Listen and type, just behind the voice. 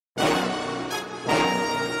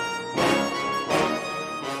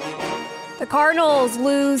The Cardinals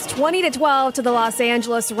lose 20-12 to the Los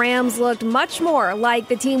Angeles Rams. Looked much more like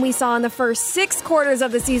the team we saw in the first 6 quarters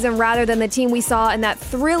of the season rather than the team we saw in that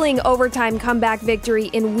thrilling overtime comeback victory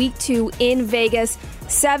in Week 2 in Vegas.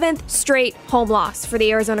 7th straight home loss for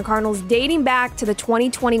the Arizona Cardinals dating back to the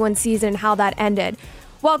 2021 season and how that ended.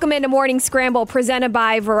 Welcome into Morning Scramble, presented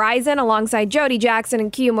by Verizon, alongside Jody Jackson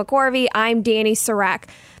and Q McCorvey. I'm Danny Sarek.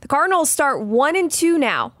 The Cardinals start 1-2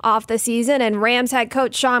 now off the season, and Rams head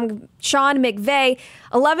coach Sean McVay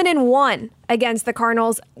 11-1 against the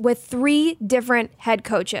Cardinals with 3 different head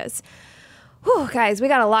coaches. Whew, guys, we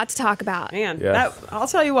got a lot to talk about. Man, I'll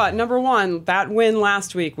tell you what. Number one, that win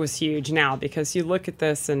last week was huge now because you look at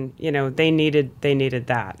this and, they needed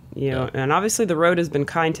that. And obviously the road has been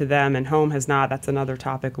kind to them and home has not. That's another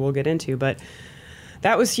topic we'll get into. But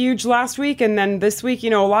that was huge last week. And then this week, a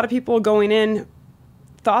lot of people going in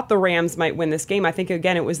thought the Rams might win this game. I think,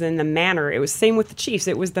 again, it was in the manner. It was same with the Chiefs.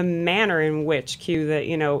 It was the manner in which,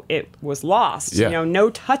 it was lost. Yeah.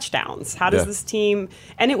 No touchdowns. How does this team...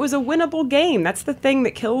 And it was a winnable game. That's the thing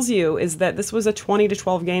that kills you, is that this was a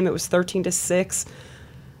 20-12 game. It was 13-6.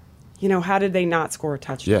 How did they not score a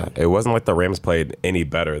touchdown? Yeah, it wasn't like the Rams played any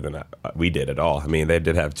better than we did at all. I mean, they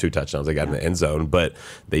did have 2 touchdowns. They got in the end zone, but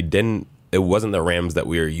they didn't... It wasn't the Rams that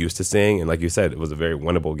we were used to seeing. And like you said, it was a very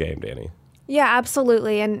winnable game, Danny. Yeah,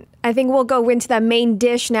 absolutely. And I think we'll go into that main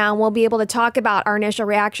dish now, and we'll be able to talk about our initial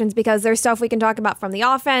reactions because there's stuff we can talk about from the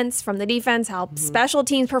offense, from the defense, how special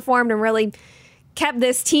teams performed and really kept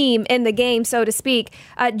this team in the game, so to speak.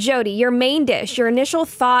 Jody, your main dish, your initial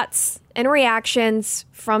thoughts and reactions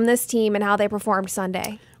from this team and how they performed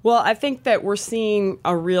Sunday. Well, I think that we're seeing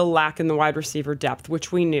a real lack in the wide receiver depth,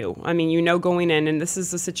 which we knew. I mean, going in, and this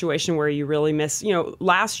is a situation where you really miss,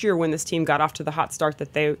 last year when this team got off to the hot start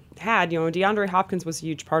that they had, DeAndre Hopkins was a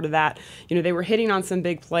huge part of that. They were hitting on some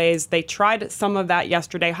big plays. They tried some of that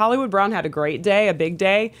yesterday. Hollywood Brown had a great day, a big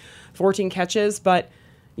day, 14 catches, but,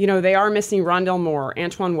 they are missing Rondale Moore,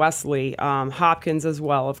 Antoine Wesley, Hopkins as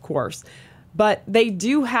well, of course. But they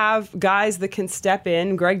do have guys that can step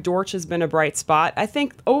in. Greg Dortch has been a bright spot. I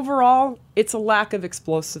think overall, it's a lack of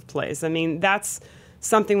explosive plays. I mean, that's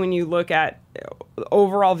something when you look at the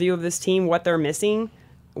overall view of this team, what they're missing.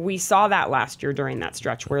 We saw that last year during that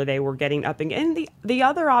stretch where they were getting up again. And the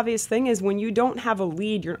other obvious thing is when you don't have a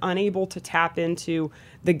lead, you're unable to tap into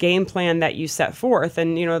the game plan that you set forth.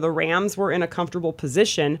 And, the Rams were in a comfortable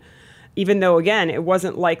position, even though, again, it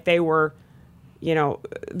wasn't like they were...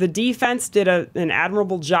 the defense did an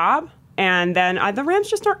admirable job, and then the Rams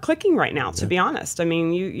just aren't clicking right now, to be honest. I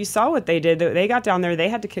mean, you saw what they did. They got down there. They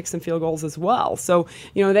had to kick some field goals as well. So,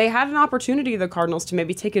 they had an opportunity, the Cardinals, to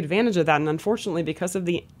maybe take advantage of that. And unfortunately, because of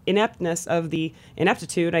the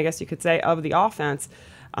ineptitude, I guess you could say, of the offense,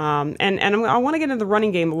 and I want to get into the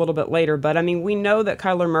running game a little bit later, but I mean, we know that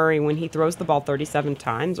Kyler Murray, when he throws the ball 37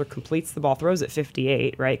 times or completes the ball, throws it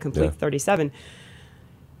 58, right? Completes 37.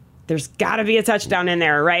 There's got to be a touchdown in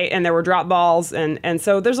there, right? And there were drop balls, and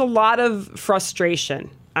so there's a lot of frustration.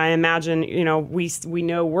 I imagine, we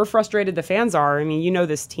know we're frustrated. The fans are. I mean,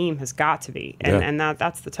 this team has got to be, and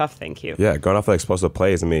that's the tough thing, Q. Yeah, going off the explosive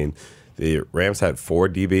plays. I mean, the Rams had 4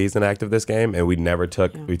 DBs inactive this game, and we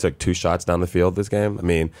took 2 shots down the field this game. I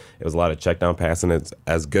mean, it was a lot of check down passing. It's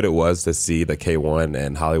as good it was to see the K1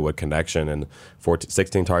 and Hollywood connection and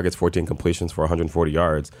 16 targets, 14 completions for 140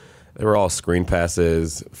 yards. They were all screen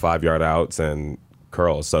passes, 5-yard outs, and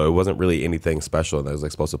curls. So it wasn't really anything special. Those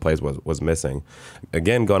explosive plays was missing.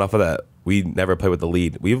 Again, going off of that, we never play with the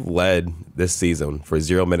lead. We've led this season for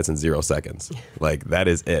 0 minutes and 0 seconds. Like, that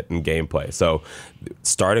is it in gameplay. So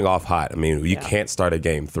starting off hot, I mean, you can't start a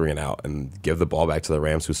game 3 and out and give the ball back to the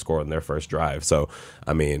Rams who scored on their first drive. So,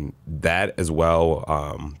 I mean, that as well.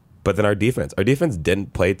 But then our defense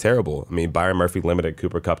didn't play terrible. I mean, Byron Murphy limited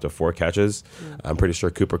Cooper Kupp to 4 catches. Yeah. I'm pretty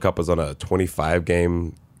sure Cooper Kupp was on a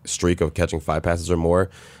 25-game streak of catching 5 passes or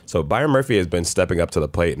more. So Byron Murphy has been stepping up to the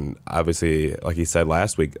plate, and obviously, like he said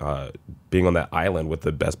last week, being on that island with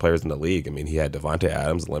the best players in the league. I mean, he had Devontae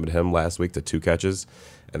Adams, limited him last week to 2 catches,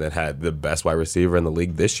 and then had the best wide receiver in the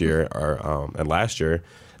league this year and last year,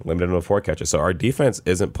 limited him to 4 catches. So our defense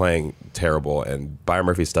isn't playing terrible, and Byron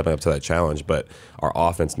Murphy's stepping up to that challenge, but our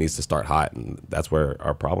offense needs to start hot, and that's where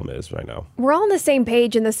our problem is right now. We're all on the same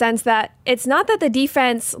page in the sense that it's not that the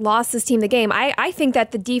defense lost this team the game. I think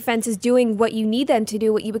that the defense is doing what you need them to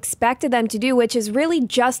do, what you expected them to do, which is really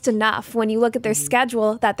just enough when you look at their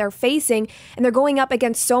schedule that they're facing, and they're going up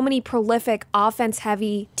against so many prolific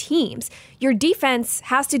offense-heavy teams. Your defense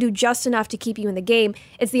has to do just enough to keep you in the game.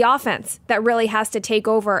 It's the offense that really has to take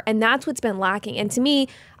over, and that's what's been lacking. And to me,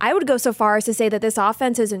 I would go so far as to say that this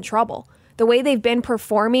offense is in trouble. the way they've been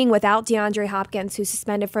performing without DeAndre Hopkins, who's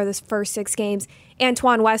suspended for the first 6 games,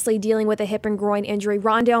 Antoine Wesley dealing with a hip and groin injury,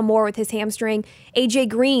 Rondale Moore with his hamstring, AJ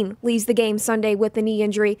Green leaves the game Sunday with the knee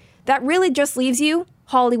injury, that really just leaves you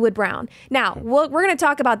Hollywood Brown. Now, we're going to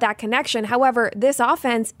talk about that connection. However, this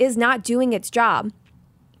offense is not doing its job.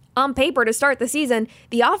 On paper, to start the season,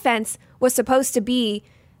 the offense was supposed to be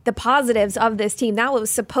the positives of this team. That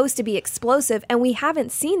was supposed to be explosive, and we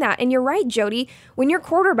haven't seen that. And you're right, Jody. When your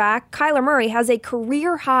quarterback, Kyler Murray, has a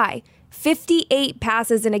career-high 58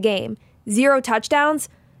 passes in a game, 0 touchdowns,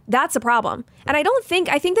 that's a problem. And I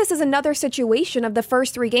think this is another situation of the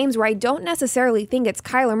first 3 games where I don't necessarily think it's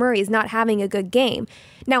Kyler Murray is not having a good game.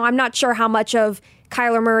 Now, I'm not sure how much of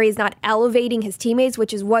Kyler Murray is not elevating his teammates,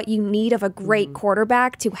 which is what you need of a great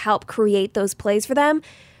quarterback to help create those plays for them.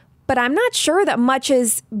 But I'm not sure that much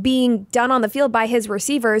is being done on the field by his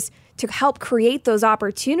receivers to help create those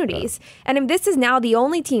opportunities. And this is now the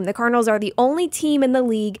only team, the Cardinals are the only team in the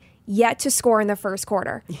league yet to score in the first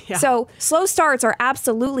quarter. Yeah. So slow starts are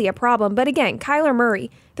absolutely a problem. But again, Kyler Murray,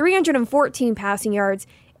 314 passing yards,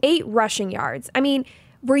 8 rushing yards. I mean,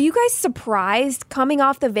 were you guys surprised coming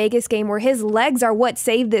off the Vegas game where his legs are what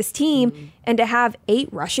saved this team and to have 8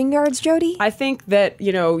 rushing yards, Jody? I think that,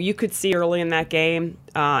 you could see early in that game,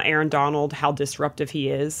 Aaron Donald, how disruptive he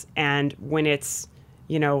is. And when it's,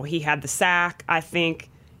 he had the sack, I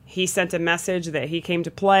think he sent a message that he came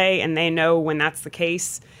to play, and they know when that's the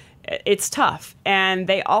case, it's tough. And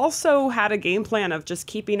they also had a game plan of just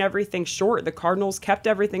keeping everything short. The Cardinals kept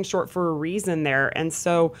everything short for a reason there. And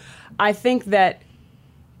so I think that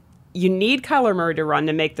you need Kyler Murray to run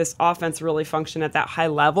to make this offense really function at that high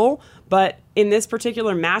level. But in this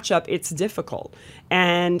particular matchup, it's difficult.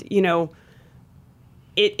 And,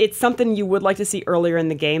 it's something you would like to see earlier in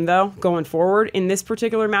the game, though, going forward. In this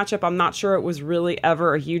particular matchup, I'm not sure it was really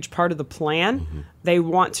ever a huge part of the plan. Mm-hmm. They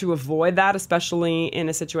want to avoid that, especially in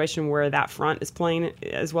a situation where that front is playing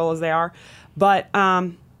as well as they are. But,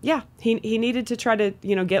 he needed to try to,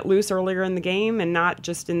 get loose earlier in the game and not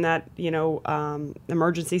just in that,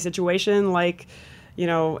 emergency situation like,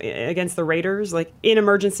 against the Raiders. Like, in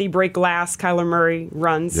emergency, break glass, Kyler Murray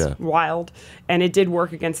runs wild. And it did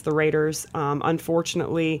work against the Raiders.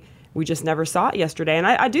 Unfortunately, we just never saw it yesterday. And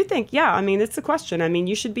I do think, it's a question.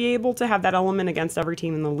 You should be able to have that element against every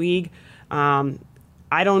team in the league.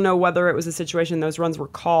 I don't know whether it was a situation those runs were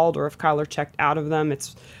called or if Kyler checked out of them.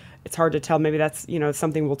 It's hard to tell. Maybe that's,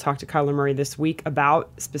 something we'll talk to Kyler Murray this week about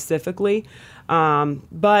specifically.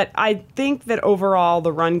 But I think that overall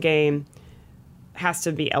the run game has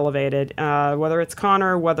to be elevated. Whether it's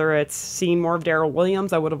Connor, whether it's seeing more of Darrell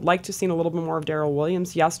Williams. I would have liked to have seen a little bit more of Darrell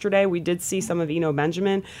Williams yesterday. We did see some of Eno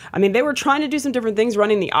Benjamin. They were trying to do some different things,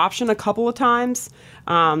 running the option a couple of times.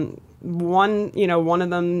 One of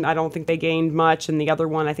them, I don't think they gained much, and the other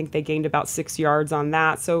one, I think they gained about 6 yards on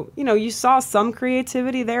that. So, you saw some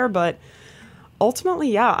creativity there, but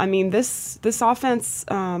ultimately, this offense,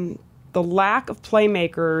 the lack of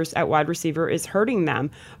playmakers at wide receiver is hurting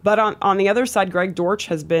them. But on the other side, Greg Dortch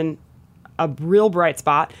has been a real bright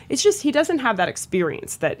spot. It's just he doesn't have that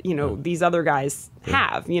experience that, these other guys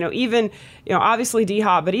have. Even, obviously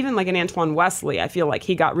D-Hop, but even like an Antoine Wesley, I feel like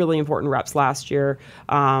he got really important reps last year.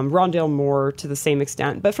 Rondale Moore to the same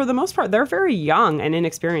extent. But for the most part, they're very young and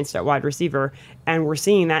inexperienced at wide receiver. And we're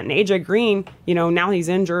seeing that. And AJ Green, now he's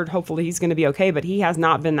injured. Hopefully he's going to be okay, but he has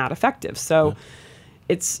not been that effective. So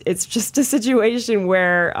it's just a situation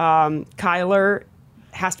where Kyler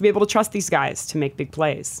has to be able to trust these guys to make big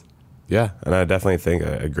plays. Yeah, and I definitely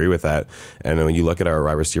I agree with that. And when you look at our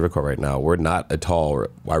wide receiver core right now, we're not a tall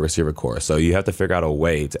wide receiver core. So you have to figure out a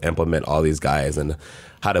way to implement all these guys and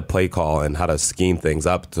how to play call and how to scheme things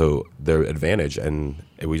up to their advantage. And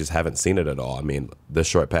we just haven't seen it at all. The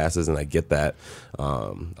short passes, and I get that.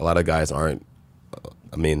 A lot of guys aren't.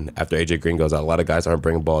 After AJ Green goes out, a lot of guys aren't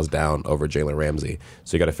bringing balls down over Jalen Ramsey.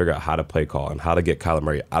 So you got to figure out how to play call and how to get Kyler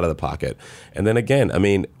Murray out of the pocket. And then again,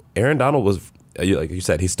 Aaron Donald was, like you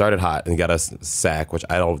said, he started hot and got a sack, which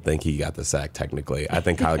I don't think he got the sack technically. I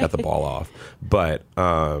think Kyler got the ball off. But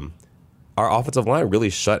our offensive line really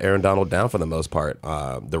shut Aaron Donald down for the most part.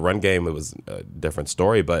 The run game, it was a different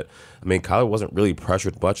story. But, Kyler wasn't really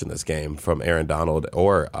pressured much in this game from Aaron Donald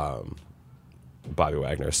or Bobby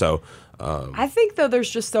Wagner. So I think, though,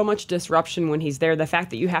 there's just so much disruption when he's there. The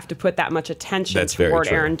fact that you have to put that much attention toward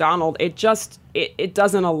Aaron Donald, it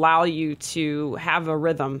doesn't allow you to have a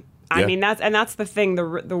rhythm. That's the thing.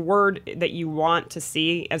 The word that you want to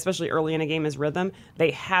see, especially early in a game, is rhythm.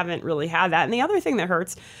 They haven't really had that. And the other thing that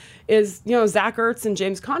hurts is, Zach Ertz and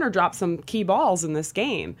James Conner dropped some key balls in this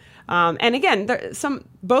game. And again,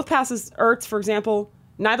 both passes, Ertz, for example,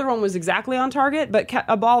 Neither one was exactly on target, but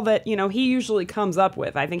a ball that, he usually comes up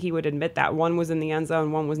with. I think he would admit that. One was in the end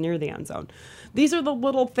zone, one was near the end zone. These are the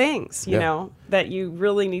little things, you know, that you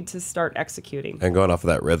really need to start executing. And going off of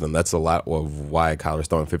that rhythm, that's a lot of why Kyler's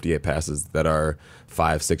throwing 58 passes that are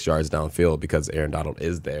 5-6 yards downfield, because Aaron Donald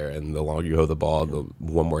is there, and the longer you hold the ball, the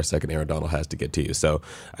one more second Aaron Donald has to get to you. So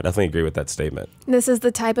I definitely agree with that statement. This is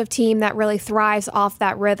the type of team that really thrives off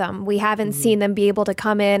that rhythm. We haven't seen them be able to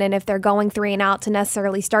come in, and if they're going 3 and out, to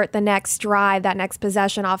necessarily start the next drive, that next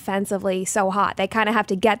possession offensively so hot. They kind of have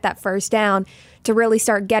to get that first down to really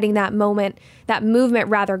start getting that movement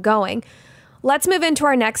rather going. Let's move into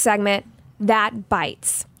our next segment, That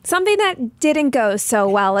Bites. Something that didn't go so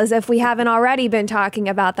well, as if we haven't already been talking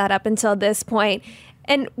about that up until this point.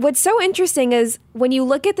 And what's so interesting is when you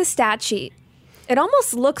look at the stat sheet, it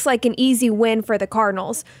almost looks like an easy win for the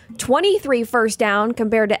Cardinals. 23 first down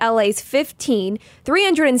compared to LA's 15,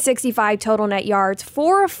 365 total net yards,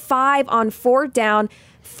 4 of 5 on 4th down,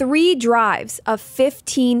 3 drives of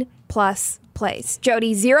 15-plus plays.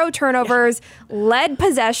 Jody, 0 turnovers, led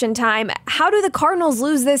possession time. How do the Cardinals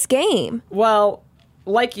lose this game? Well,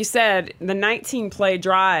 like you said, the 19-play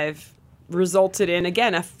drive resulted in,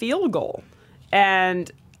 again, a field goal.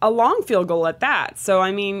 And a long field goal at that. So,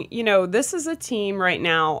 I mean, this is a team right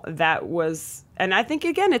now that was, and I think,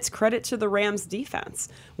 again, it's credit to the Rams defense,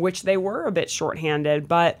 which they were a bit shorthanded,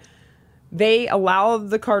 but they allowed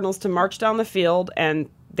the Cardinals to march down the field, and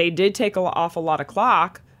they did take off a lot of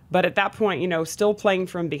clock. But at that point, still playing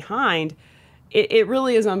from behind, it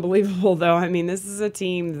really is unbelievable, though. I mean, this is a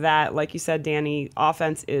team that, like you said, Danny,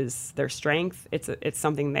 offense is their strength. It's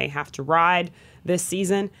something they have to ride this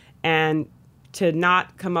season, and to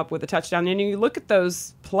not come up with a touchdown. And you look at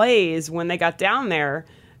those plays when they got down there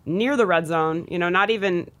near the red zone, not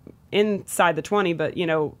even inside the 20, but,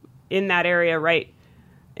 in that area, right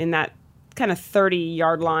in that kind of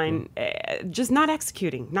 30-yard line, just not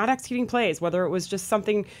executing plays, whether it was just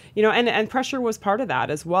something, and pressure was part of that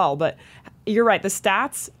as well. But you're right. The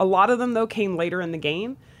stats, a lot of them, though, came later in the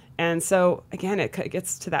game. And so, again, it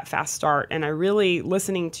gets to that fast start. And I really,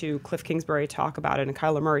 listening to Cliff Kingsbury talk about it and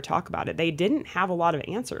Kyler Murray talk about it, they didn't have a lot of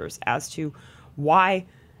answers as to why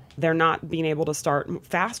they're not being able to start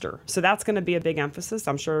faster. So that's going to be a big emphasis.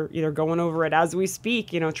 I'm sure they're going over it as we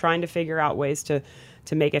speak, trying to figure out ways to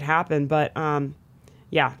make it happen. But,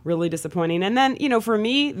 yeah, really disappointing. And then, for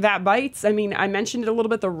me, that bites. I mean, I mentioned it a little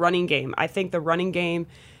bit, the running game. I think the running game,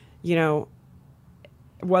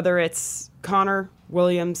 whether it's Connor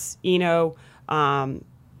Williams, Eno,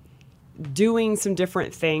 doing some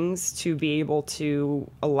different things to be able to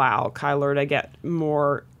allow Kyler to get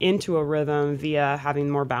more into a rhythm via having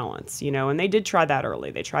more balance, and they did try that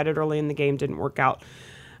early. They tried it early in the game, didn't work out.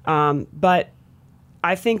 But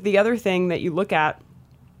I think the other thing that you look at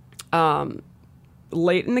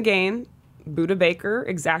late in the game, Budda Baker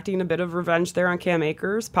exacting a bit of revenge there on Cam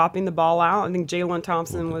Akers, popping the ball out. I think Jalen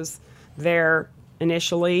Thompson was there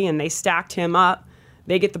initially, and they stacked him up.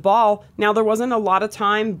 They get the ball. Now, there wasn't a lot of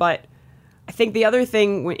time, but I think the other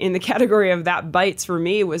thing in the category of that bites for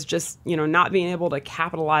me was just, not being able to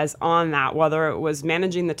capitalize on that, whether it was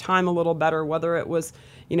managing the time a little better, whether it was,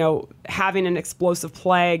 having an explosive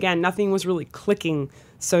play. Again, nothing was really clicking.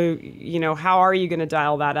 So, how are you going to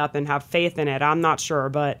dial that up and have faith in it? I'm not sure,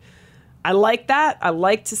 but I like that. I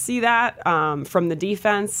like to see that from the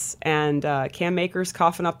defense, and Cam Akers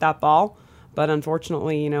coughing up that ball. But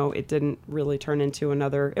unfortunately, it didn't really turn into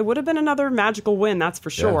another. It would have been another magical win, that's for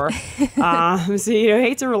sure. Yeah. So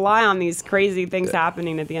hate to rely on these crazy things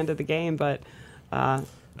happening at the end of the game, but.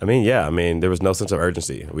 There was no sense of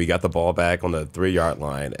urgency. We got the ball back on the 3-yard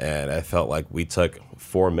line, and I felt like we took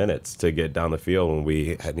 4 minutes to get down the field when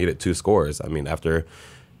we had needed 2 scores.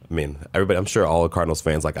 Everybody, I'm sure all the Cardinals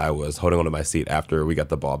fans, like I was, holding onto my seat after we got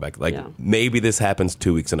the ball back. Maybe this happens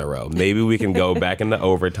 2 weeks in a row. Maybe we can go back into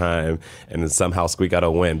overtime and then somehow squeak out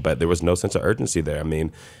a win. But there was no sense of urgency there.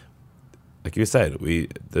 Like you said,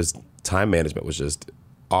 this time management was just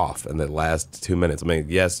off in the last 2 minutes.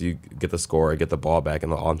 Yes, you get the score, get the ball back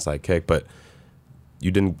and the onside kick, but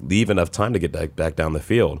you didn't leave enough time to get back down the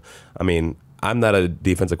field. I'm not a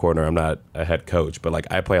defensive coordinator. I'm not a head coach, but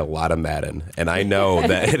I play a lot of Madden, and I know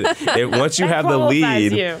that once you have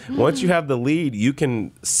the lead, you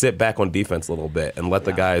can sit back on defense a little bit and let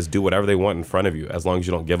the guys do whatever they want in front of you, as long as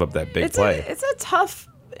you don't give up that big play. It's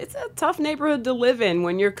a tough neighborhood to live in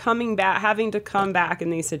when you're having to come back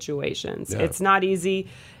in these situations. Yeah. It's not easy.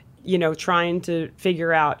 Trying to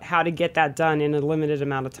figure out how to get that done in a limited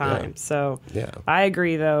amount of time. Yeah. So I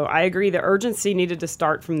agree, though. I agree the urgency needed to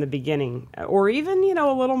start from the beginning, or even,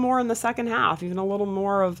 a little more in the second half, even a little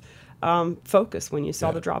more of focus when you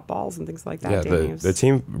saw the drop balls and things like that. Yeah, Danny. the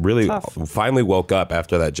team really tough. finally woke up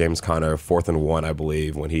after that James Conner 4th and 1, I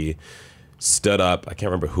believe, when he stood up. I can't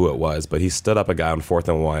remember who it was, but he stood up a guy on 4th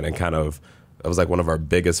and 1 and kind of. It was like one of our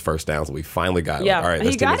biggest first downs. We finally got it. Yeah, Like, all right,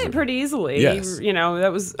 he got it pretty easily. Yes.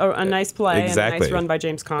 That was a nice play and a nice run by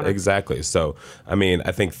James Conner. Exactly. So, I mean,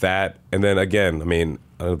 I think that, and then again, I mean,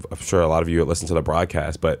 I'm sure a lot of you listen to the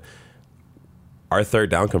broadcast, but our 3rd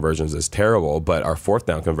down conversions is terrible, but our 4th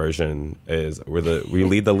down conversion is we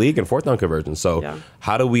lead the league in 4th down conversions. So,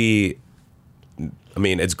 how do we? I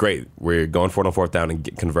mean, it's great. We're going for it on 4th down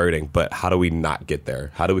and converting, but how do we not get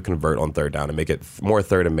there? How do we convert on 3rd down and make it more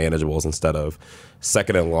 3rd and manageables instead of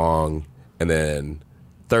 2nd and long and then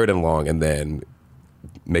 3rd and long and then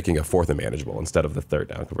making a 4th and manageable instead of the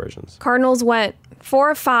 3rd down conversions? Cardinals went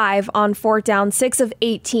 4 of 5 on 4th down, 6 of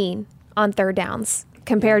 18 on 3rd downs.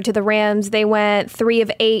 Compared to the Rams, they went 3 of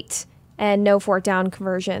 8 and no 4th down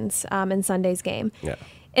conversions in Sunday's game. Yeah.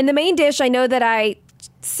 In the main dish, I know that I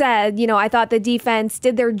said, I thought the defense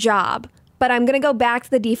did their job, but I'm going to go back to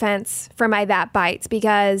the defense for my that bites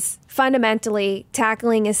because fundamentally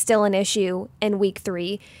tackling is still an issue in week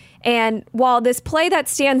 3. And while this play that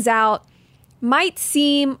stands out might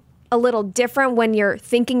seem a little different when you're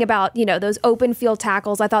thinking about, those open field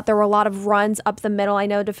tackles, I thought there were a lot of runs up the middle. I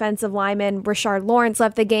know defensive lineman Rashard Lawrence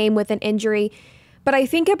left the game with an injury, but I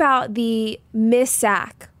think about the missed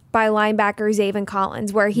sack by linebacker Zaven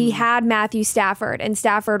Collins, where he had Matthew Stafford, and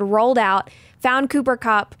Stafford rolled out, found Cooper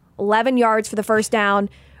Kupp, 11 yards for the first down.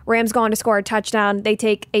 Rams go on to score a touchdown. They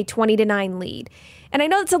take a 20-9 lead. And I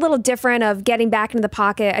know it's a little different of getting back into the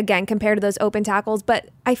pocket, again, compared to those open tackles, but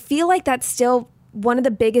I feel like that's still one of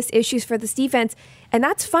the biggest issues for this defense, and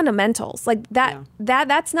that's fundamentals. Like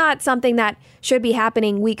that's not something that should be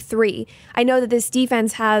happening week 3. I know that this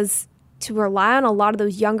defense has to rely on a lot of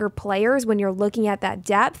those younger players when you're looking at that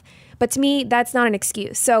depth. But to me, that's not an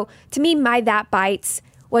excuse. So to me, my that bites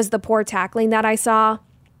was the poor tackling that I saw.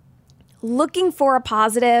 Looking for a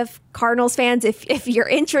positive, Cardinals fans, if you're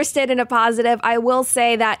interested in a positive, I will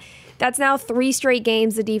say that that's now 3 straight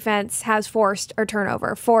games the defense has forced a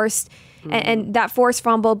turnover. And that forced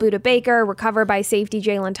fumble, Budda Baker, recovered by safety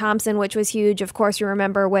Jalen Thompson, which was huge. Of course, you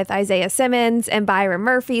remember with Isaiah Simmons and Byron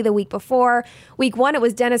Murphy the week before. Week 1, it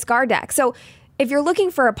was Dennis Gardeck. So if you're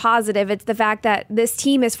looking for a positive, it's the fact that this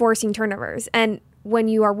team is forcing turnovers. And when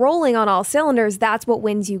you are rolling on all cylinders, that's what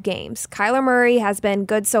wins you games. Kyler Murray has been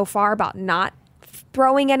good so far about not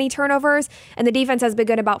throwing any turnovers, and the defense has been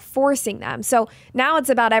good about forcing them. So now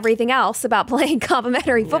it's about everything else, about playing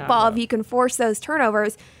complementary football if you can force those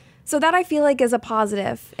turnovers. So that I feel like is a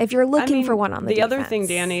positive if you're looking for one on the defense. The other thing,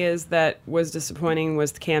 Danny, is that was disappointing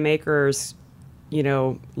was Cam Akers,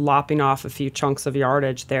 lopping off a few chunks of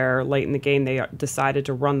yardage there late in the game. They decided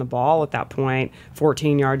to run the ball at that point,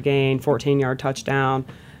 14-yard gain, 14-yard touchdown.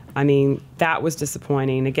 I mean, that was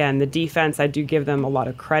disappointing. Again, the defense, I do give them a lot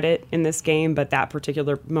of credit in this game, but that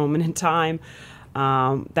particular moment in time,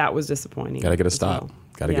 that was disappointing. Got to get a stop.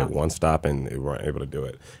 Got to get one stop, and we weren't able to do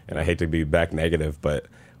it. And I hate to be back negative, but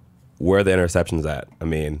where are the interceptions at? I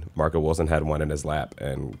mean, Marco Wilson had one in his lap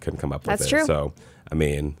and couldn't come up with it. That's true. So, I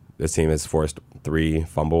mean, this team has forced 4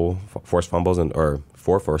 forced fumbles and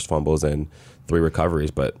 3 recoveries,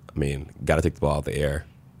 but, I mean, got to take the ball out of the air.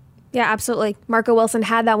 Yeah, absolutely. Marco Wilson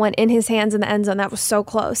had that one in his hands in the end zone. That was so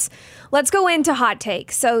close. Let's go into hot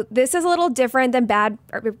takes. So this is a little different than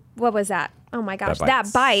what was that? Oh, my gosh.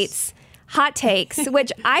 That bites. Hot takes,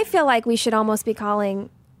 which I feel like we should almost be calling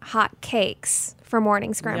hot cakes for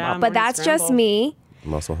Morning Scramble. But that's just me.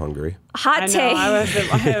 I'm also hungry. Hot take.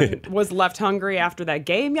 I was left hungry after that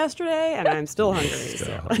game yesterday, and I'm still hungry.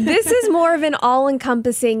 So. This is more of an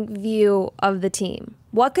all-encompassing view of the team.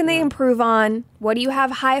 What can they improve on? What do you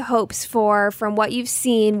have high hopes for from what you've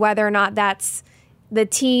seen, whether or not that's the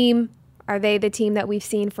team? Are they the team that we've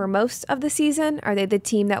seen for most of the season? Are they the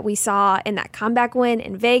team that we saw in that comeback win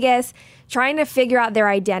in Vegas? Trying to figure out their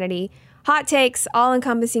identity. Hot takes,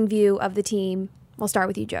 all-encompassing view of the team. We'll start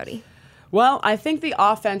with you, Jody. Well, I think the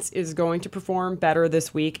offense is going to perform better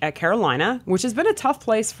this week at Carolina, which has been a tough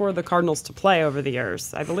place for the Cardinals to play over the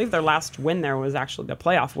years. I believe their last win there was actually the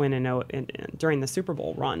playoff win during the Super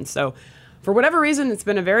Bowl run. So for whatever reason, it's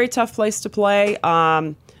been a very tough place to play.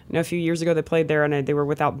 A few years ago they played there and they were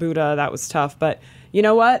without Budda. That was tough. But you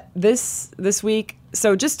know what? This week,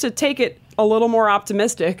 so just to take it a little more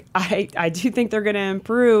optimistic, I do think they're going to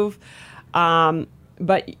improve.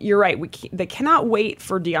 But you're right. They cannot wait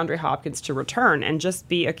for DeAndre Hopkins to return and just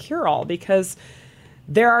be a cure-all because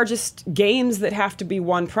there are just games that have to be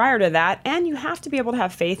won prior to that, and you have to be able to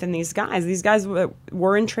have faith in these guys. These guys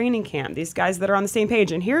were in training camp, these guys that are on the same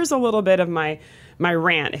page. And here's a little bit of my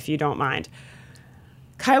rant, if you don't mind.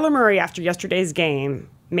 Kyler Murray, after yesterday's game,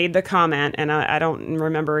 made the comment, and I don't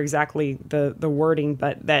remember exactly the wording,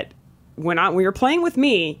 but that when you're playing with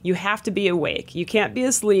me, you have to be awake. You can't be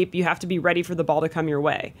asleep. You have to be ready for the ball to come your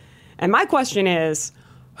way. And my question is,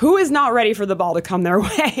 who is not ready for the ball to come their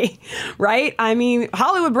way, right? I mean,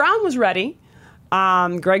 Hollywood Brown was ready.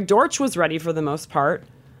 Greg Dortch was ready for the most part.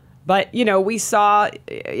 But, we saw,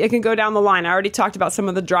 it can go down the line. I already talked about some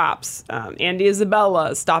of the drops. Andy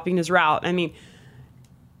Isabella stopping his route. I mean,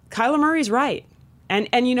 Kyler Murray's right.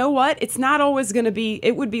 And you know what? It's not always going to be,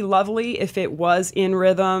 it would be lovely if it was in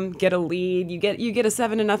rhythm, get a lead, you get a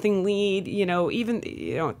 7-0 lead, even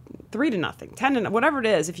 3-0, 10-0, whatever it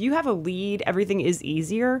is. If you have a lead, everything is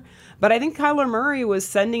easier. But I think Kyler Murray was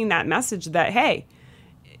sending that message that, hey,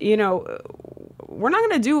 we're not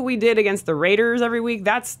going to do what we did against the Raiders every week.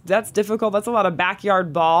 That's difficult. That's a lot of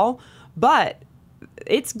backyard ball. But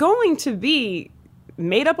it's going to be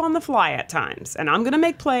made up on the fly at times, and I'm going to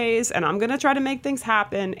make plays, and I'm going to try to make things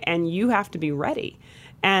happen, and you have to be ready.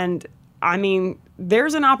 And I mean,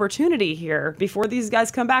 there's an opportunity here before these guys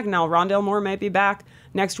come back. Now, Rondale Moore might be back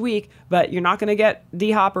next week, but you're not going to get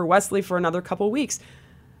D-Hop or Wesley for another couple weeks.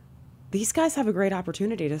 These guys have a great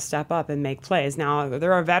opportunity to step up and make plays. Now,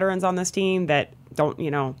 there are veterans on this team that don't,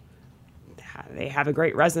 they have a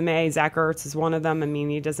great resume. Zach Ertz is one of them. I mean,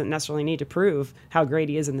 he doesn't necessarily need to prove how great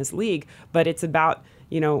he is in this league, but it's about,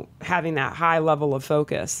 having that high level of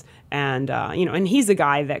focus. And, and he's a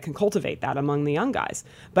guy that can cultivate that among the young guys.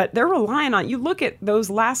 But they're relying on, you look at those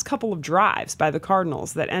last couple of drives by the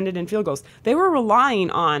Cardinals that ended in field goals, they were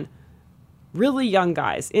relying on really young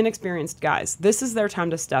guys, inexperienced guys. This is their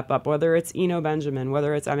time to step up, whether it's Eno Benjamin,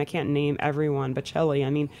 whether it's, I can't name everyone, Bocelli. I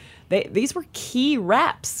mean, these were key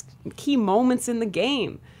reps, key moments in the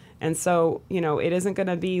game. And so, it isn't going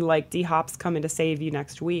to be like D-Hop's coming to save you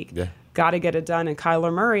next week. Yeah. Got to get it done. And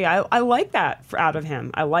Kyler Murray, I like that out of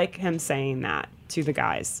him. I like him saying that to the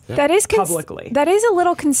guys publicly. That is a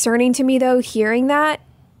little concerning to me, though, hearing that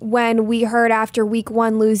when we heard after week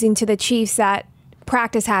 1 losing to the Chiefs that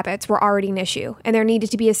practice habits were already an issue, and there needed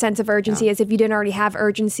to be a sense of urgency as if you didn't already have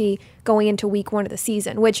urgency going into week 1 of the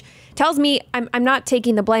season, which tells me I'm not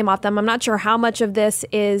taking the blame off them. I'm not sure how much of this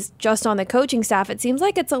is just on the coaching staff. It seems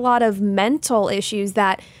like it's a lot of mental issues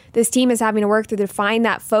that this team is having to work through to find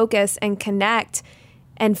that focus and connect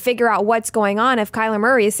and figure out what's going on. If Kyler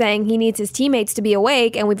Murray is saying he needs his teammates to be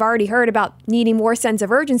awake, and we've already heard about needing more sense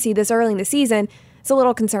of urgency this early in the season, it's a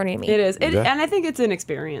little concerning to me. It is, and I think it's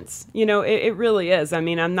inexperience. It really is. I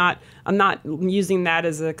mean, I'm not using that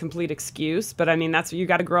as a complete excuse, but I mean you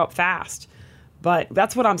got to grow up fast. But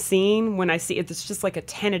that's what I'm seeing when I see it. It's just like a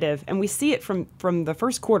tentative, and we see it from the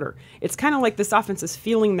first quarter. It's kind of like this offense is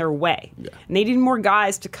feeling their way, and they need more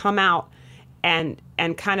guys to come out and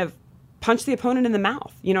kind of punch the opponent in the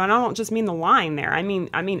mouth. And I don't just mean the line there. I mean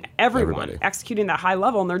everyone executing that high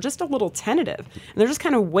level, and they're just a little tentative, and they're just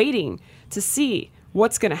kind of waiting to see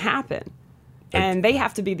what's going to happen. And they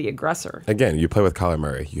have to be the aggressor. Again, you play with Kyler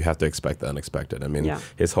Murray, you have to expect the unexpected. I mean,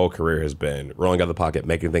 his whole career has been rolling out of the pocket,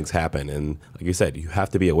 making things happen. And like you said, you have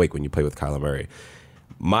to be awake when you play with Kyler Murray.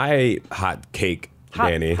 My hot cake,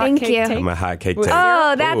 Danny. Thank you. My hot cake take.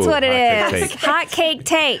 Oh, that's what it is. Hot cake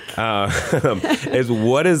take. Is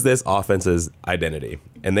what is this offense's identity?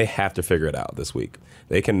 And they have to figure it out this week.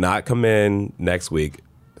 They cannot come in next week,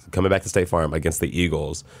 coming back to State Farm against the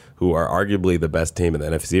Eagles, who are arguably the best team in the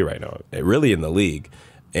NFC right now, really in the league,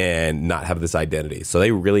 and not have this identity. So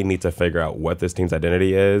they really need to figure out what this team's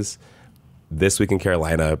identity is this week in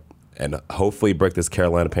Carolina, and hopefully break this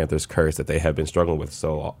Carolina Panthers curse that they have been struggling with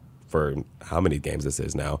for how many games this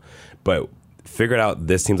is now. But figure out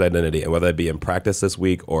this team's identity, and whether it be in practice this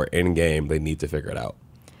week or in game, they need to figure it out.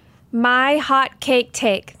 My hot cake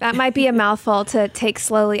take. That might be a mouthful to take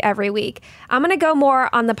slowly every week. I'm going to go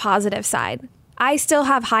more on the positive side. I still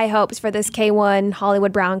have high hopes for this K1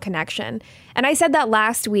 Hollywood Brown connection. And I said that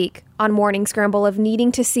last week on Morning Scramble of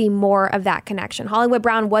needing to see more of that connection. Hollywood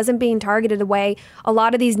Brown wasn't being targeted the way a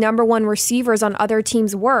lot of these number 1 receivers on other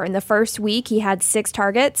teams were. In the first week, he had 6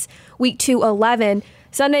 targets. Week 2, 11.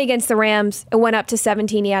 Sunday against the Rams, it went up to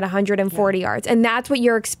 17. He had 140 yards. And that's what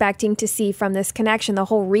you're expecting to see from this connection, the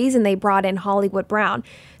whole reason they brought in Hollywood Brown.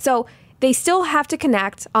 So they still have to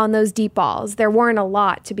connect on those deep balls. There weren't a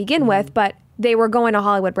lot to begin with, but they were going to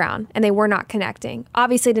Hollywood Brown, and they were not connecting.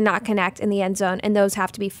 Obviously, did not connect in the end zone, and those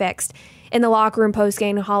have to be fixed. in the locker room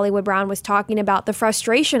postgame, Hollywood Brown was talking about the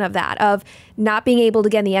frustration of that, of not being able to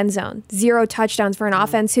get in the end zone. 0 touchdowns for an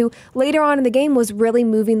offense who later on in the game was really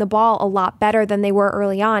moving the ball a lot better than they were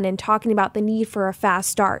early on, and talking about the need for a fast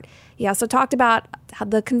start. He also talked about how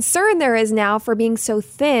the concern there is now for being so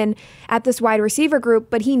thin at this wide receiver group,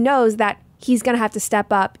 but he knows that he's going to have to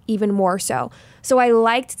step up even more so. So I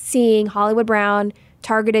liked seeing Hollywood Brown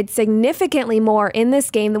targeted significantly more in this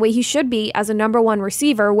game the way he should be as a number 1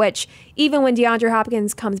 receiver, which even when DeAndre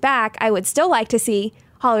Hopkins comes back, I would still like to see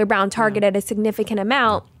Hollywood Brown targeted a significant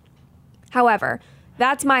amount. However,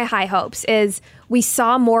 that's my high hopes, is we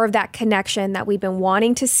saw more of that connection that we've been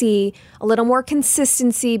wanting to see, a little more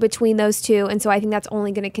consistency between those two. And so I think that's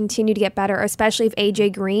only going to continue to get better, especially if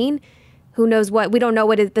AJ Green, who knows what, we don't know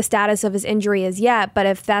what the status of his injury is yet, but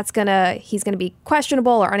if he's going to be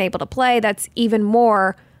questionable or unable to play, that's even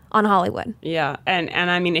more on Hollywood. Yeah, and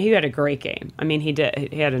I mean, he had a great game. I mean, he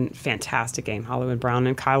had a fantastic game, Hollywood Brown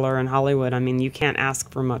and Kyler and Hollywood. I mean, you can't ask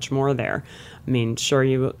for much more there. I mean, sure,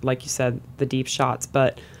 you, like you said, the deep shots,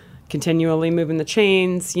 but continually moving the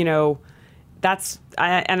chains,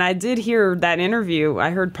 I did hear that interview.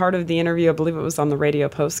 I heard part of the interview, I believe it was on the radio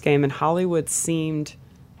post game, and Hollywood seemed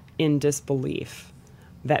in disbelief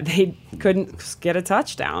that they couldn't get a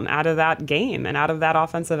touchdown out of that game and out of that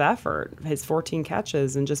offensive effort. His 14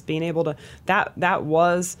 catches and just being able to, that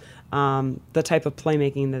was the type of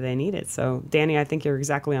playmaking that they needed. So, Danny, I think you're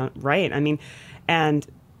exactly right. I mean, and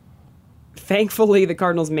thankfully the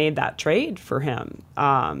Cardinals made that trade for him,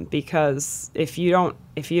 because if you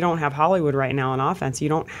don't have Hollywood right now on offense, you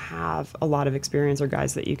don't have a lot of experience or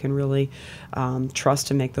guys that you can really trust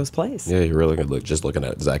to make those plays. Yeah, you're really good. Just looking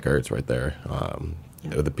at Zach Ertz right there.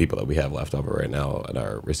 The people that we have left over right now in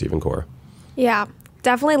our receiving core. Yeah,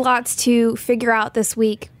 definitely lots to figure out this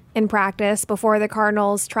week in practice before the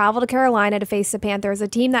Cardinals travel to Carolina to face the Panthers, a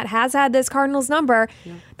team that has had this Cardinals number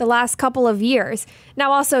the last couple of years.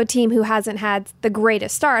 Now also a team who hasn't had the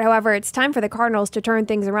greatest start. However, it's time for the Cardinals to turn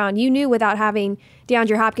things around. You knew without having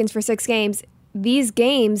DeAndre Hopkins for 6 games,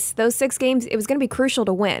 those 6 games, it was going to be crucial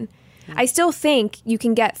to win. I still think you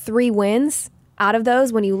can get 3 wins out of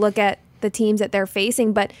those when you look at the teams that they're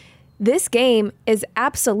facing, but this game is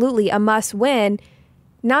absolutely a must win,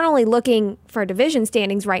 not only looking for division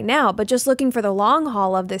standings right now, but just looking for the long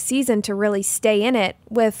haul of the season to really stay in it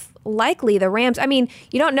with likely the Rams. I mean,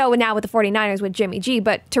 you don't know now with the 49ers with Jimmy G,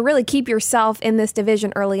 but to really keep yourself in this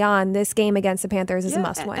division early on, this game against the Panthers is a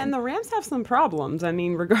must win. And the Rams have some problems. I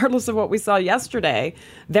mean, regardless of what we saw yesterday,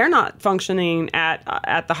 they're not functioning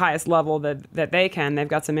at the highest level that they can. They've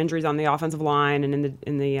got some injuries on the offensive line and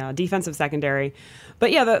in the defensive secondary.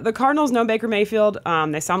 But yeah, the Cardinals know Baker Mayfield.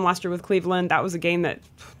 They saw him last year with Cleveland. That was a game that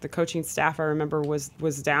the coaching staff, I remember, was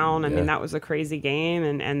down. I mean, that was a crazy game,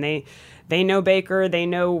 and they know Baker. They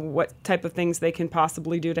know what type of things they can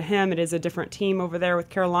possibly do to him. It is a different team over there with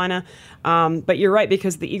Carolina. But you're right,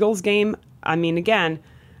 because the Eagles game, I mean, again,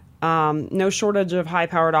 no shortage of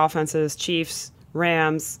high-powered offenses, Chiefs,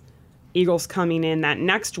 Rams, Eagles coming in that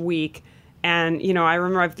next week. And, I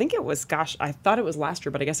remember, I thought it was last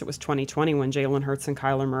year, but I guess it was 2020 when Jalen Hurts and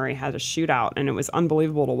Kyler Murray had a shootout, and it was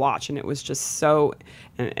unbelievable to watch. And it was just so,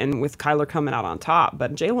 and with Kyler coming out on top.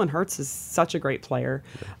 But Jalen Hurts is such a great player.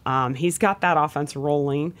 He's got that offense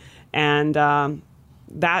rolling, and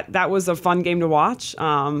that was a fun game to watch.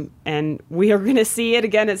 And we are going to see it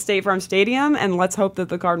again at State Farm Stadium, and let's hope that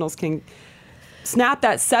the Cardinals can snap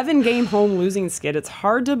that 7-game home losing skid. It's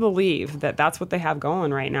hard to believe that that's what they have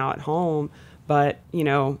going right now at home, but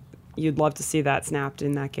you'd love to see that snapped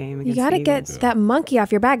in that game. You got to get that monkey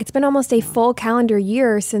off your back. It's been almost a full calendar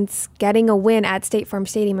year since getting a win at State Farm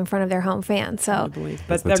Stadium in front of their home fans. So,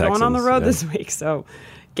 but they're going on the road this week, so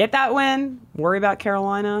get that win. Worry about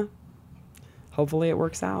Carolina. Hopefully it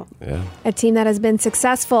works out. Yeah. A team that has been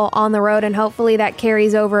successful on the road, and hopefully that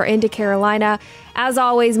carries over into Carolina. As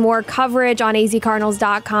always, more coverage on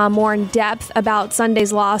azcardinals.com, more in depth about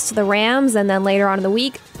Sunday's loss to the Rams, and then later on in the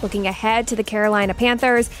week, looking ahead to the Carolina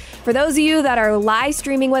Panthers. For those of you that are live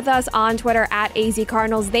streaming with us on Twitter at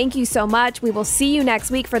azcardinals, thank you so much. We will see you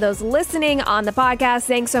next week. For those listening on the podcast,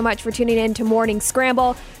 thanks so much for tuning in to Morning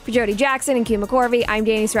Scramble. For Jody Jackson and Q McCorvey, I'm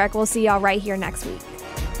Danny Streck. We'll see y'all right here next week.